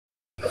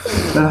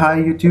Well,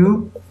 hi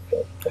YouTube.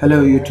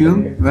 Hello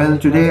YouTube. Well,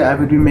 today I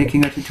will be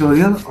making a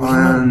tutorial.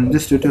 On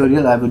this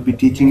tutorial I will be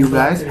teaching you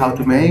guys how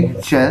to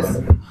make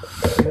chess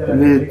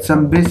with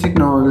some basic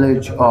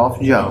knowledge of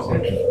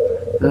Java.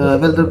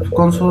 Well, the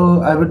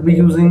console I would be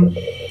using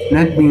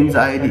NetBeans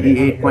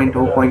IDE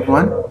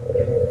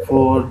 8.0.1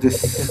 for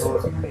this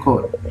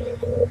code.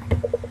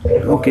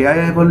 Okay, I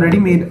have already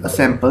made a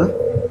sample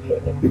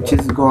which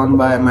is gone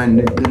by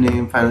the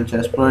name Final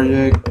Chess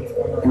Project,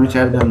 in which I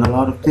have done a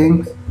lot of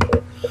things.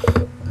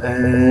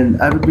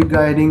 And I will be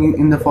guiding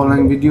in the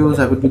following videos.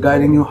 I will be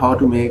guiding you how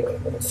to make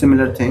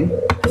similar thing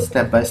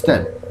step by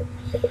step.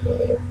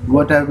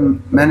 What I've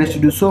managed to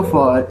do so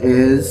far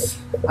is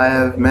I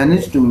have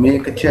managed to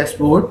make a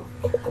chessboard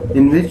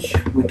in which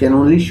we can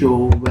only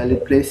show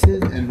valid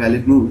places and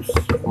valid moves.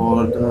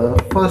 For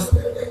the first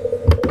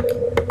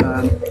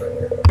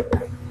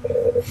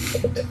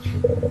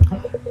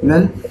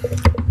well,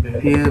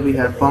 here we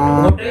have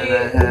pawn and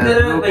I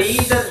have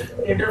rooks.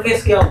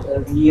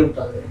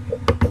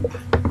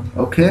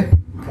 Okay,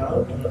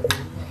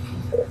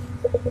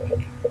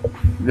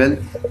 well,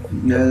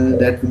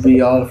 that would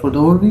be all for the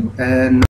overview, and